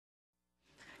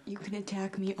You can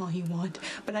attack me all you want,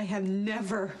 but I have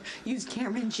never used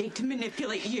Cameron and Jake to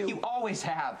manipulate you. You always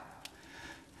have.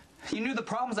 You knew the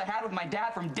problems I had with my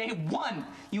dad from day one.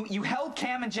 You held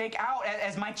Cam and Jake out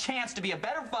as my chance to be a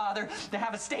better father, to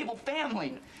have a stable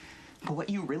family. But what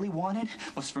you really wanted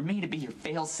was for me to be your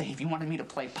fail-safe. You wanted me to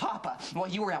play Papa while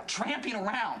you were out tramping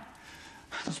around.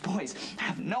 Those boys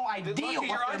have no idea Lucky, what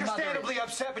you're their understandably mother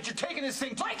is. upset, but you're taking this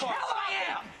thing too Like far. hell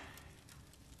I am!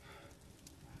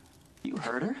 You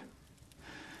heard her?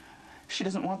 She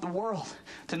doesn't want the world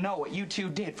to know what you two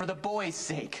did for the boys'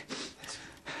 sake.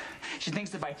 She thinks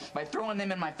that by throwing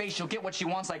them in my face, she'll get what she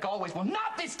wants like always. Well,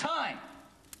 not this time!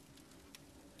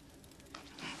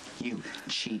 You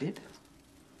cheated.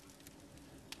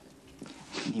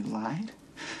 You lied.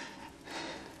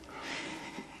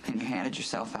 And you handed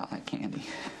yourself out like candy.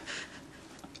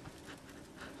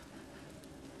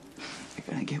 You're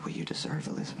gonna get what you deserve,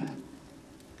 Elizabeth.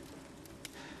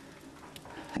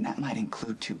 And that might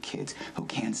include 2 kids who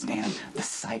can't stand the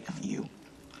sight of you.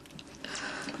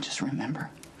 But just remember,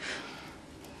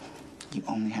 you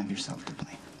only have yourself to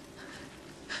blame.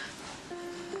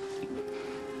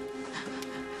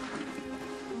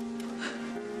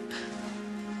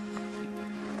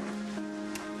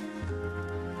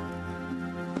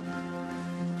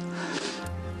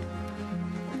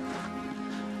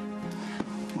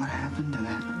 What happened to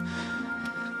that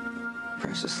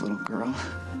precious little girl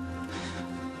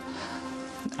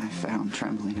that I found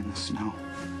trembling in the snow?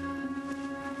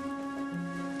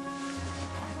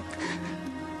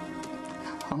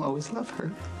 I'll always love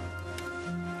her.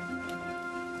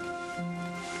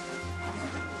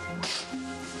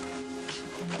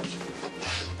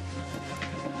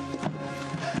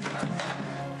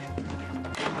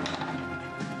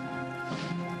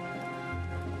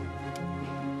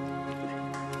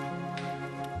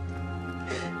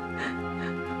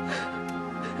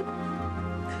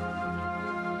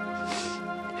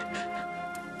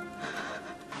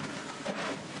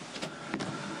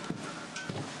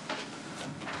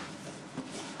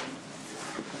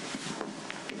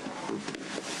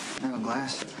 Have a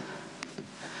glass.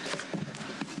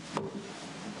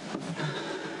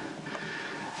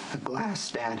 A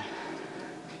glass, Dad.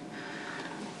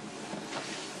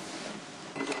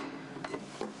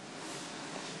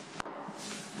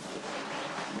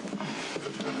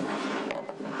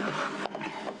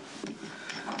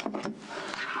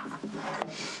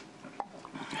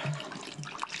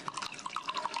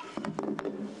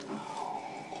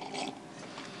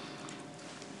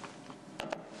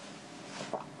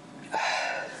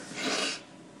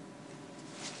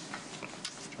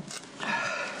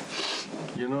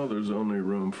 You know there's only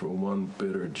room for one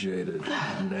bitter, jaded,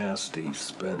 nasty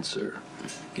Spencer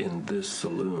in this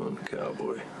saloon,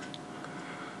 cowboy.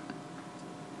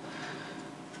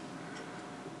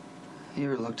 You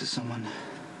ever looked at someone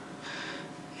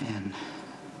and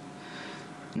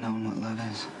known what love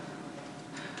is?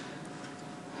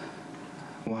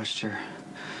 Watched her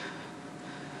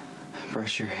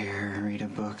brush her hair, read a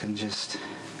book, and just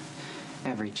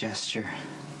every gesture.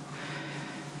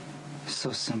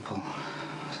 So simple.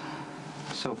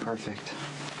 So perfect.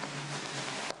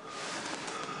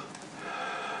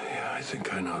 Yeah, I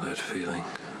think I know that feeling.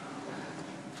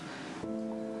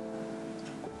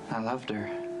 I loved her.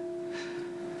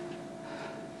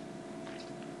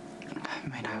 I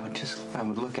mean, I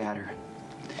would look at her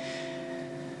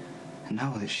and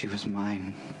know that she was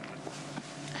mine.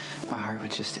 My heart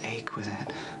would just ache with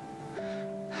it.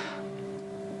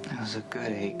 It was a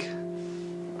good ache.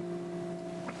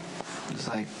 It was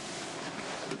like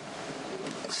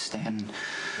standing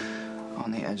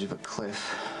on the edge of a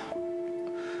cliff,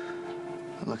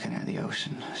 looking at the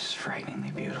ocean. It's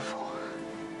frighteningly beautiful.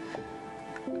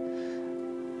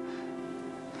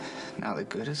 Now the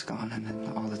good is gone, and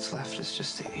then all that's left is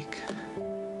just the ache.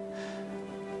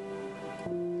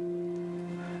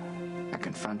 I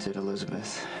confronted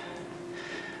Elizabeth,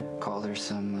 called her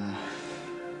some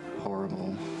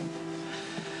horrible,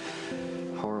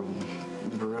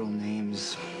 brutal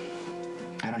names.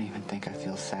 I don't even think I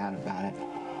feel sad about it.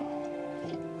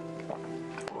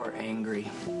 Or angry.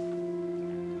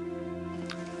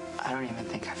 I don't even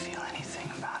think I feel anything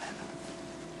about it.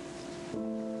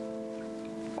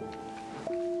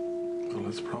 Well,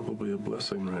 it's probably a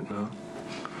blessing right now.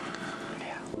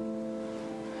 Yeah.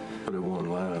 But it won't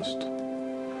last.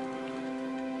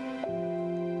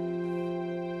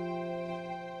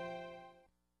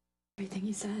 Everything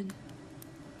he said.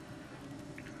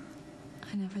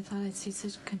 I never thought I'd see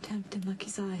such contempt in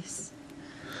Lucky's eyes.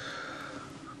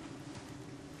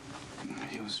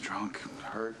 He was drunk,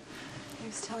 hurt. He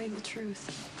was telling the truth.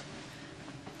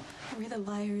 We're the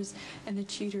liars and the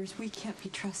cheaters. We can't be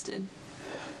trusted.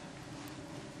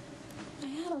 I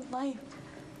had a life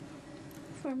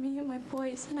for me and my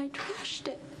boys, and I trashed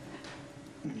it.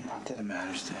 Not that it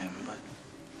matters to him, but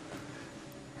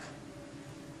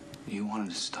you wanted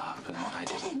to stop, and I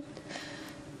didn't.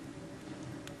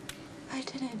 I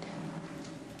didn't.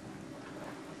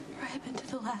 Right up into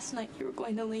the last night you were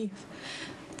going to leave.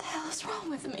 What the hell is wrong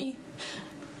with me?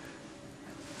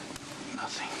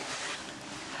 Nothing.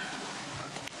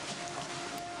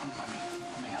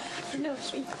 Let me help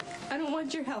you. No, I don't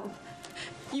want your help.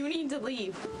 You need to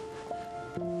leave.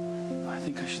 I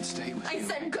think I should stay with you. I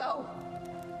said go!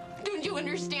 Don't you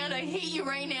understand? I hate you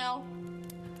right now.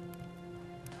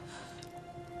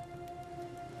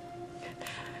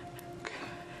 Okay.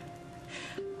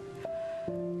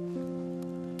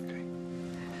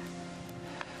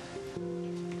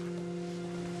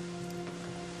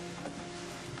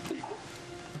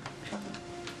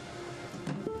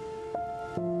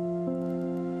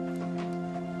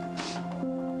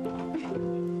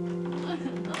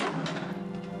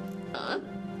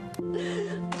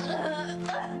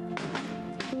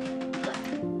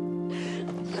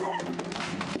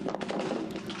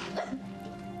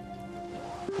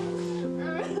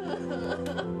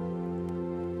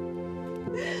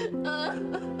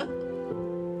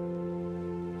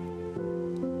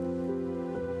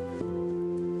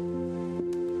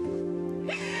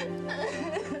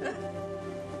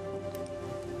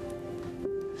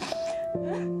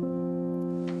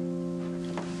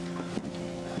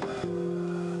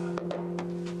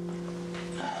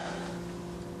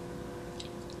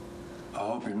 I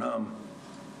hope you're numb.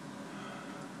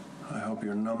 I hope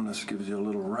your numbness gives you a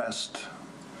little rest.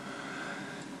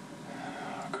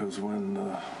 Because when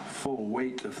the full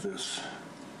weight of this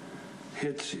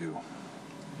hits you,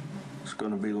 it's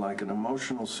going to be like an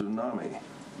emotional tsunami.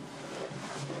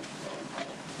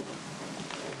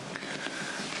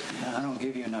 I don't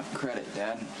give you enough credit,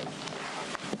 Dad.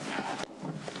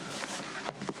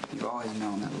 You've always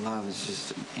known that love is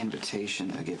just an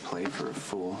invitation to get played for a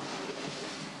fool.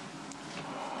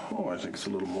 Oh, I think it's a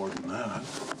little more than that.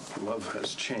 Love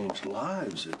has changed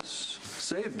lives. It's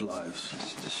saved lives.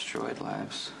 It's destroyed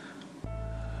lives.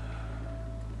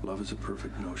 Love is a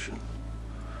perfect notion.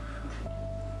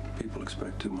 People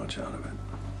expect too much out of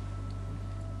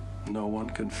it. No one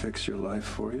can fix your life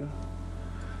for you,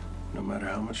 no matter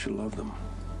how much you love them.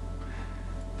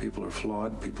 People are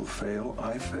flawed. People fail.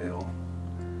 I fail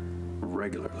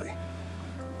regularly.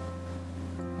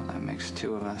 Well, that makes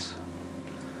two of us.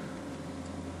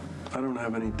 I don't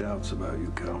have any doubts about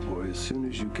you, cowboy. As soon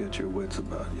as you get your wits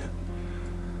about you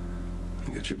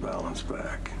and get your balance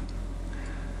back,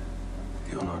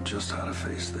 you'll know just how to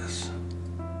face this.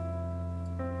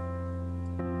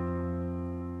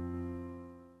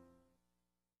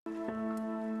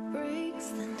 Breaks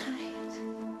the night.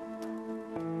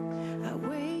 I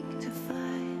wake to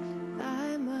find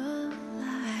I'm alive.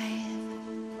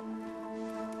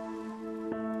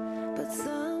 But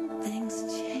something's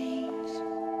changed.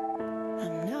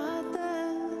 I'm not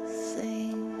the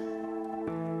same.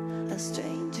 A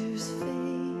stranger's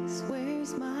face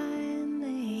wears my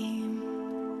name.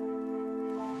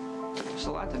 There's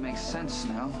a lot that makes sense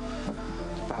now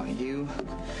about you.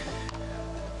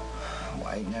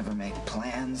 Why you never make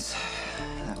plans.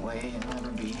 That way you'll never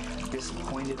be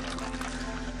disappointed.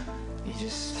 You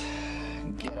just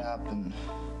get up and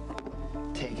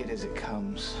take it as it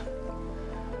comes.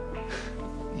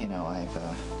 You know, I've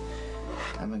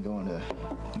been going to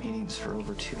meetings for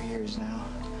over 2 years now.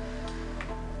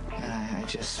 And I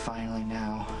just finally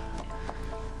now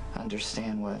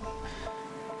understand what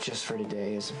Just for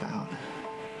Today is about.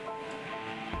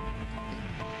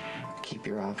 Keep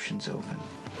your options open.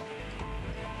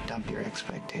 Dump your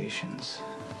expectations.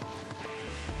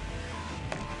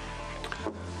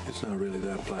 It's not really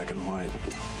that black and white.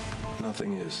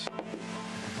 Nothing is.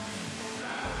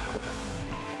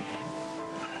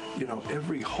 You know,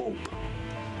 every hope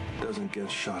doesn't get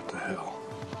shot to hell.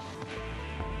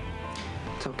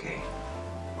 It's okay,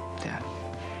 Dad.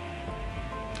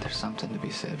 There's something to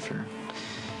be said for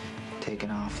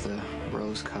taking off the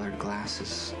rose-colored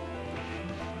glasses.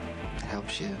 It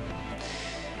helps you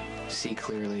see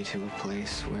clearly to a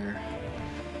place where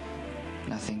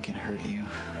nothing can hurt you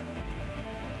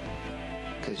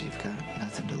because you've got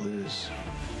nothing to lose.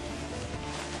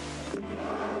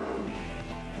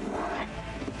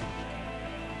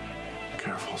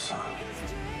 Careful, son.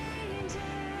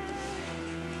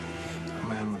 A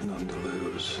man with nothing to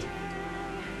lose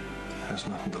has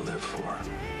nothing to live for.